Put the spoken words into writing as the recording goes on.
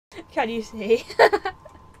Can you see?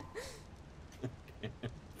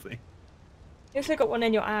 See? You also got one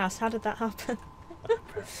in your ass. How did that happen?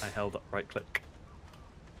 I held up right click.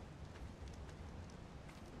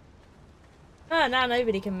 Oh, now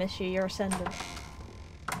nobody can miss you. You're ascendant.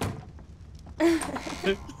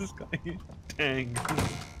 This guy, dang,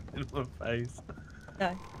 in my face.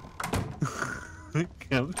 No.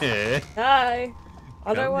 Come here. No. I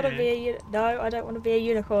don't Come want to be here. a No, I don't want to be a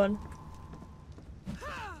unicorn.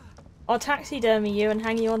 I'll taxidermy you and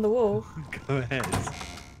hang you on the wall. Go ahead.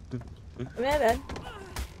 Come here then.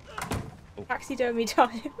 Oh. Taxidermy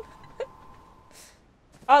time.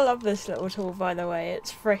 I love this little tool, by the way.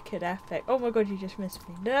 It's frickin' epic. Oh my god, you just missed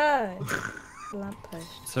me. No!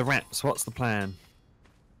 Lamppost. So, Raps, what's the plan?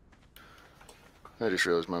 I just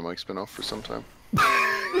realized my mic's been off for some time.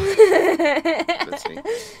 That's neat.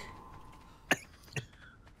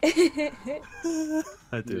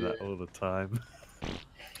 I do that all the time.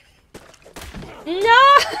 No!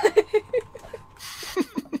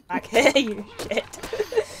 Back here, you shit.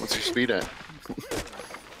 What's your speed at?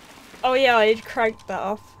 Oh yeah, I cranked that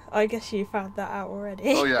off. I guess you found that out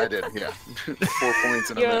already. Oh yeah, I did. Yeah, 4 points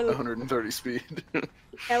and I'm at 130 speed.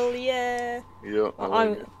 Hell yeah. Yep. Well, I'm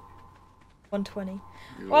 120.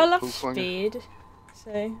 You Well, I love poop flanger. speed,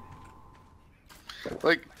 so.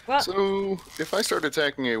 Like, What? so if I start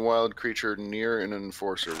attacking a wild creature near an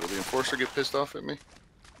enforcer, will the enforcer get pissed off at me?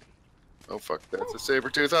 Oh fuck, that's a saber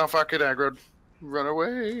tooth. Oh fuck it, aggroed. Run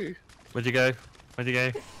away. Where'd you go? Where'd you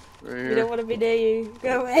go? Right We here. don't want to be near you.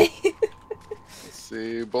 Go away. Let's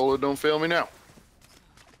see, Bola, don't fail me now.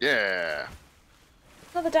 Yeah.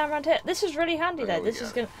 Another dam round here. This is really handy There though. we This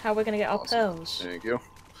is go. how we're gonna get our Awesome. pearls. There you go.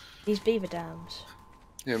 These beaver dams.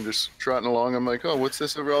 Yeah, I'm just trotting along. I'm like, oh, what's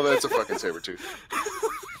this over? Oh, that's a fucking saber tooth.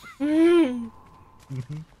 Mm.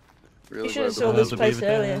 Really You should have glad saw the- this Beaver place dam.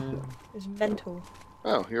 earlier. It was mental.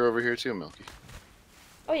 Oh, you're over here too, Milky.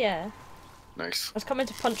 Oh yeah. Nice. I was coming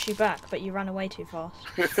to punch you back, but you ran away too fast.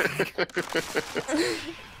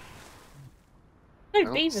 No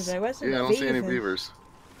don't beavers though. Where's the Yeah, I don't see any beavers.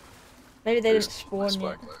 Maybe they There's didn't my spawn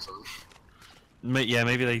yet. spyglass on. Yeah,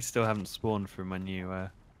 maybe they still haven't spawned from when you. It's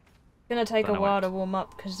gonna take a Don't know while when. to warm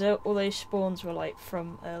up because all those spawns were like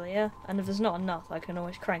from earlier, and if there's not enough, I can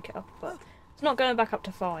always crank it up. But it's not going back up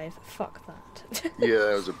to 5. Fuck that. Yeah,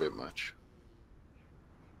 that was a bit much.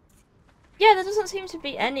 Yeah, there doesn't seem to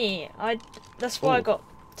be any. That's why I Ooh. got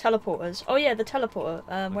teleporters. Oh yeah, the teleporter.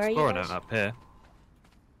 Where are you? exploring guys? it up here.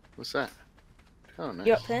 What's that? Oh, nice.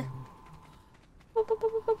 You up here?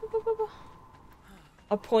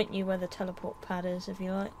 I'll point you where the teleport pad is if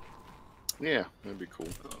you like. Yeah, that'd be cool.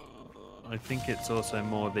 I think it's also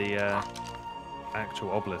more the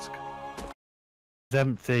actual obelisk. It's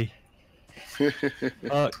empty.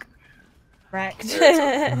 Fuck. Wrecked.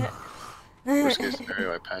 Worst case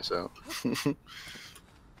scenario, I pass out.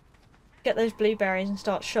 Get those blueberries and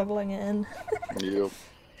start shoveling it in. Yep.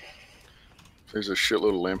 There's a shitload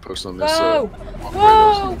of lampposts on this. Whoa! walkway,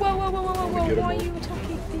 Whoa! Whoa! Whoa! Whoa! Whoa! Let me Whoa! get 'em Why are all. you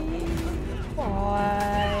attacking me?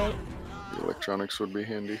 Why? The electronics would be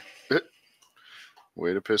handy.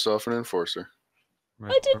 Way to piss off an enforcer.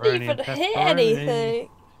 I didn't Pepperoni even and hit pepperoni. anything.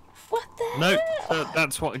 What the No, hell?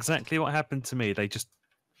 that's exactly what happened to me. They just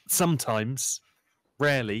sometimes,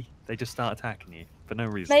 rarely, they just start attacking you for no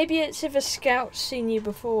reason. Maybe it's if a scout's seen you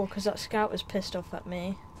before, because that scout was pissed off at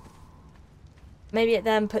me. Maybe it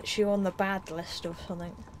then puts you on the bad list or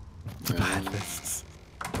something. Bad lists.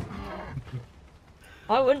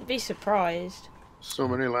 I wouldn't be surprised. So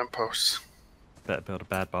many lampposts. Better build a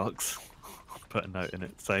bad box. Put a note in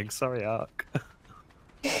it saying sorry, ARK.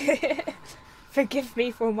 Forgive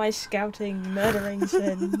me for my scouting, murdering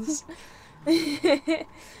sins. I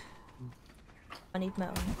need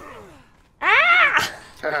metal. Ah!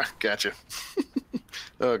 Ah, gotcha.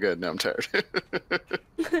 Oh god, now I'm tired.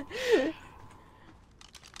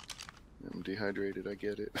 I'm dehydrated, I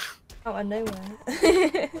get it. Out of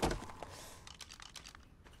nowhere.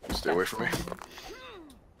 Stay away from me.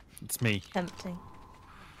 It's me. Tempting.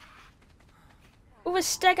 Oh, a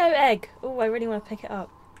stego egg! Oh, I really want to pick it up.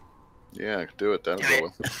 Yeah, do it, that'll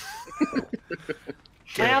go well.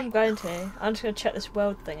 I am going to. I'm just going to check this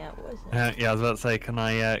world thing out. What is it? Yeah, I was about to say, can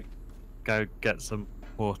I go get some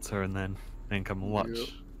water and then come and watch? Yep.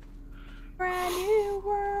 Brand new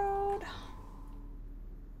world.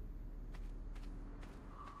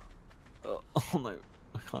 Oh no,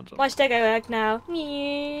 I can't jump. My stego egg now.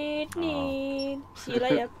 Need. See you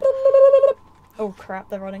later. Oh crap,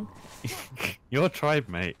 they're running. Your tribe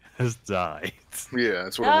mate has died. Yeah,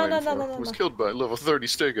 that's what No, I'm no, waiting no, for. no, no, Was no. killed by level 30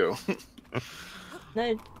 stego.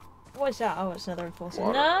 No. What is that? Oh, it's another enforcer.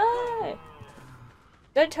 Water. No!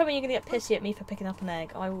 Don't tell me you're gonna get pissy at me for picking up an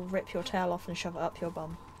egg. I will rip your tail off and shove it up your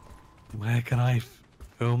bum. Where can I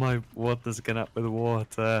fill my waters again up with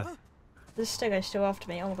water? The Stego's still after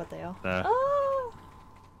me. Oh my god, they are. No. Oh!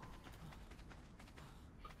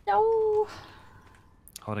 No!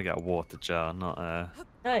 I want to get a water jar, not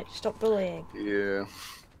No, stop bullying. Yeah.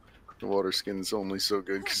 The water skin's only so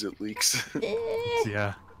good because it leaks.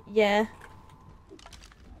 yeah. Yeah.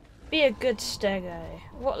 Be a good Stego.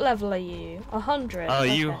 What level are you? 100? Oh, are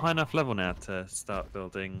you Okay. high enough level now to start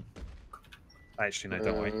building? Actually, no,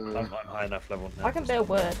 don't worry. I'm high enough level now. I can build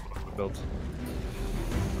wood. Build.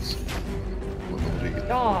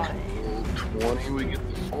 Die. 20, we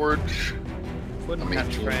get the forge. Wooden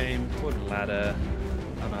hatch frame, wooden ladder.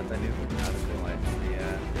 Oh no, I don't need wooden ladder, do I?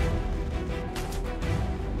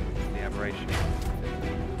 It's the aberration.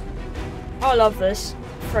 I love this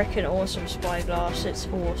freaking awesome spyglass. It's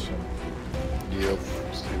awesome. Yep,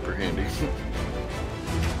 super handy.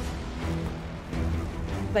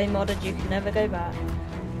 They modded you can never go back.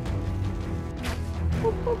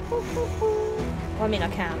 Well, I mean I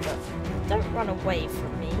can, but don't run away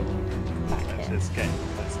from me. Back here. It's getting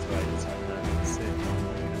close to 8, so let's see if I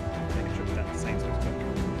can take a trip down to Sainsbury's quick.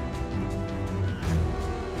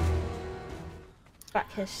 Back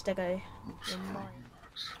here, Stego. You're mine.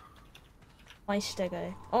 My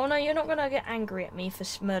Stego. Oh no, you're not gonna get angry at me for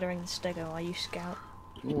murdering the Stego, are you, Scout?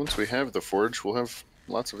 Well, once we have the forge, we'll have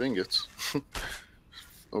lots of ingots.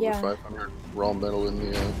 Over Yeah. 500 raw metal in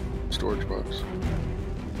the storage box.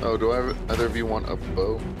 Oh, do either of you want a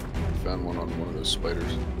bow? Found one on one of those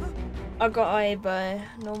spiders. I got a bow,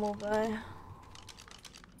 normal bow.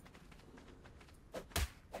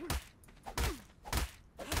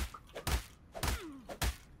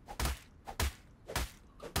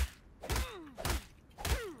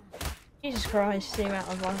 Jesus Christ, the amount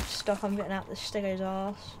of stuff I'm getting out the Stego's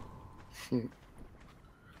arse.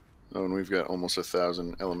 Oh, and we've got almost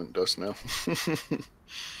 1,000 element dust now.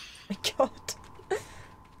 My god.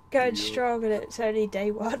 Going Yep. strong and it's only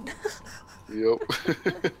day 1. Yep.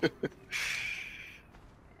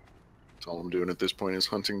 That's all I'm doing at this point is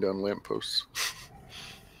hunting down lampposts.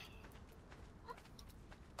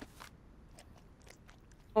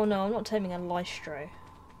 Oh no, I'm not taming a Lystro.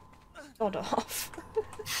 God off.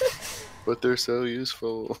 But they're so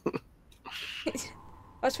useful.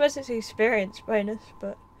 I suppose it's an experience bonus,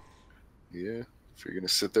 but... Yeah, if you're gonna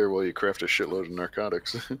sit there while you craft a shitload of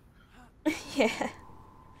narcotics. yeah.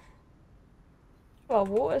 Oh,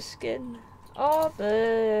 water skin. Oh, boo.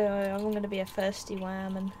 I'm gonna be a thirsty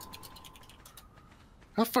whammon.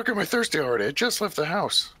 How the fuck am I thirsty already? I just left the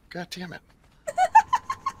house. God damn it.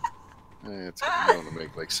 It's going to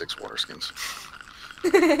make like 6 water skins.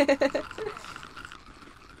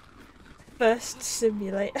 Thirst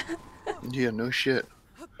simulator. Yeah, no shit.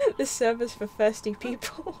 The service for thirsty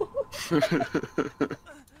people.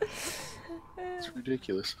 It's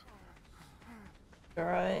ridiculous.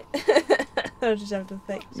 Alright. I'll just have to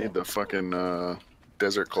fix Need it. the fucking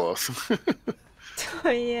desert cloth. Oh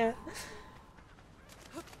yeah.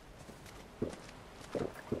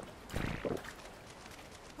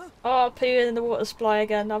 Oh, I'll poo in the water supply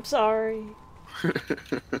again. I'm sorry.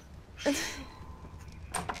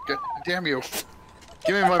 God damn you.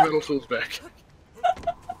 Give me my metal tools back.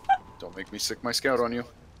 Don't make me sick my scout on you.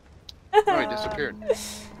 Oh, he disappeared.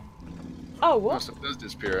 Oh, what? Most of it does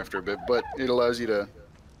disappear after a bit, but it allows you to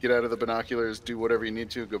get out of the binoculars, do whatever you need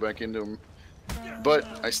to, go back into them. But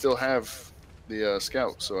I still have the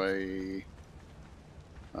scout, so yeah,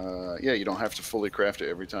 you don't have to fully craft it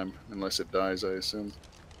every time, unless it dies, I assume.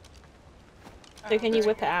 So can you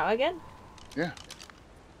whip it out again? Yeah.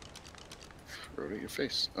 Throw it at your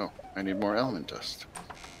face. Oh, I need more element dust.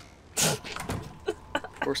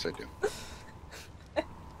 Of course I do.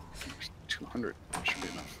 200 should be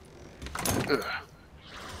enough. Ugh.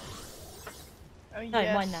 Oh, No,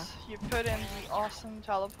 yes. mine now. You put in the awesome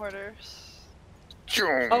teleporters.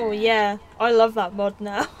 Oh yeah, I love that mod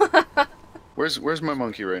now. Where's my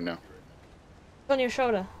monkey right now? It's on your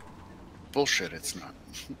shoulder. Bullshit, it's not.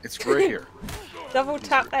 It's right here. Double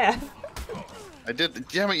tap F. I did.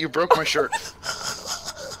 Damn it, you broke my shirt.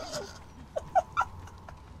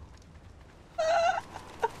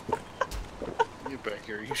 Get back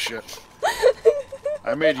here, you shit.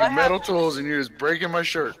 I made you metal tools and you're just breaking my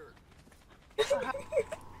shirt.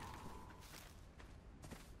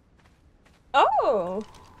 Oh!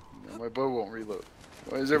 No, my bow won't reload.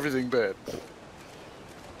 Why is everything bad?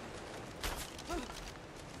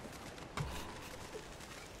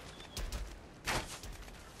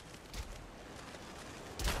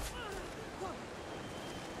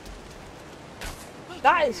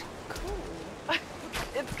 That is cool.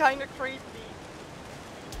 It's kind of creepy.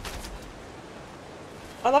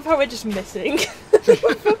 I love how we're just missing.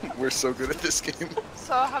 We're so good at this game.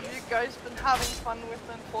 So have you guys been having fun with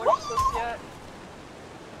enforcers yet?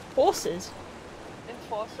 Horses?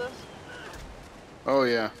 Enforcers? Oh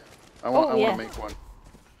yeah. I want yeah. to make one.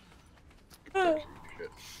 Shit.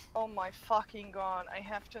 Oh my fucking god, I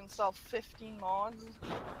have to install 15 mods.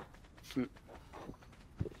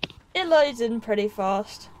 It loads in pretty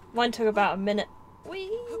fast. Mine took about a minute.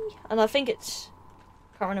 Whee! And I think it's...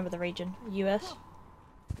 can't remember the region. US.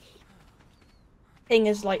 Ping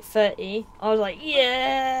is like 30. I was like,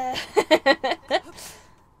 yeah!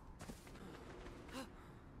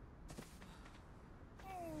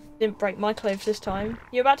 Didn't break my clothes this time.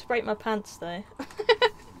 You're about to break my pants though.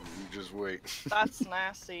 You just wait. That's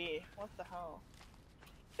nasty. What the hell?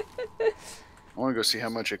 I want to go see how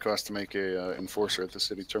much it costs to make a enforcer at the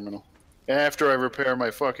city terminal. After I repair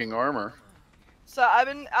my fucking armor. So I've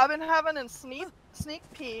been having a sneak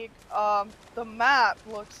peek. The map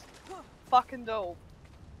looks fucking dope.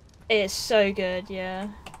 It's so good, yeah.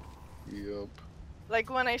 Yup. Like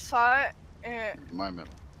when I saw it, My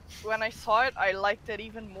metal. when I saw it, I liked it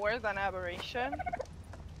even more than Aberration.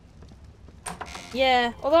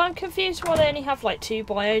 Yeah, although I'm confused why they only have like 2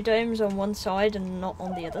 biodomes on one side and not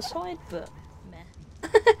on the other side, but meh.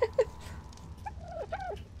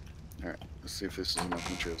 Alright, let's see if this is enough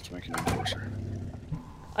materials to make an enforcer.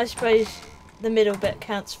 I suppose the middle bit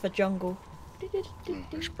counts for jungle.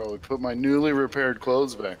 I should probably put my newly repaired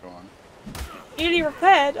clothes back on. Newly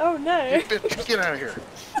repaired? Oh no! Bitch, get out of here!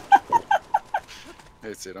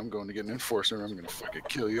 That's it, I'm going to get an enforcer and I'm gonna fucking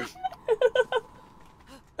kill you.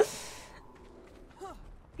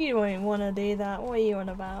 You don't even want to do that. What are you on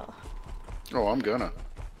about? Oh, I'm gonna.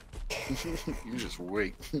 You just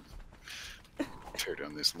wait. Tear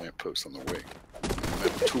down this lamppost on the way.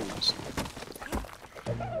 Metal tools.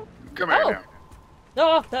 Come here now.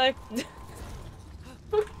 Oh, no!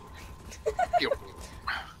 Yo.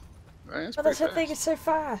 Right, that's But pretty that's the fast. thing, it's so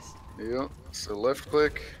fast. Yep. So left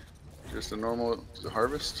click, just a normal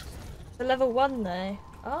harvest. The level 1 though.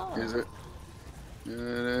 Oh. Is it?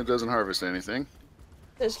 It doesn't harvest anything.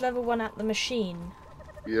 It's level 1 at the machine.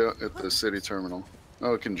 Yeah, at the city terminal.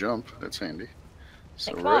 Oh, it can jump. That's handy.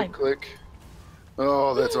 So And right climb. click.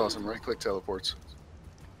 Oh, that's awesome. Right click teleports.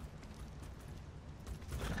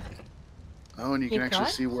 Oh, and you can You actually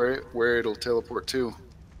climb? see where it'll teleport to.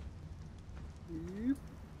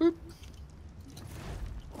 Boop.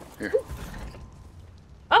 Here.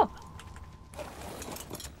 Oh!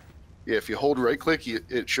 Yeah, if you hold right click,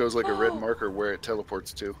 it shows like a red marker where it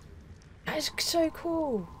teleports to. That is so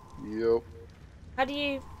cool. Yep. How do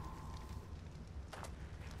you...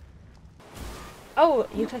 Oh,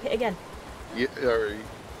 you click it again. Yeah,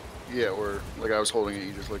 or like I was holding it,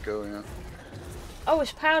 you just let go, yeah. Oh,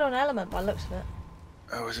 it's powered on element by the looks of it.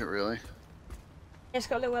 Oh, is it really? It's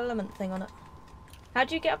got a little element thing on it. How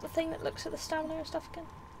do you get up the thing that looks at the stamina and stuff again?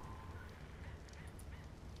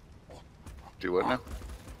 Do what now?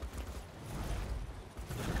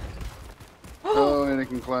 Oh, and it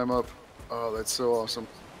can climb up. Oh, that's so awesome.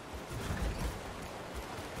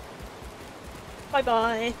 Bye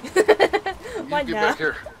bye. You Mine get now. back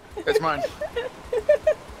here. That's mine.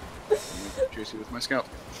 Chase you with my scalp.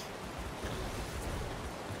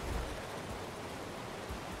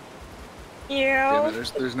 Damn Yeah.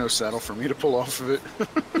 it, there's no saddle for me to pull off of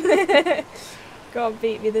it. God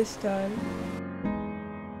beat me this time.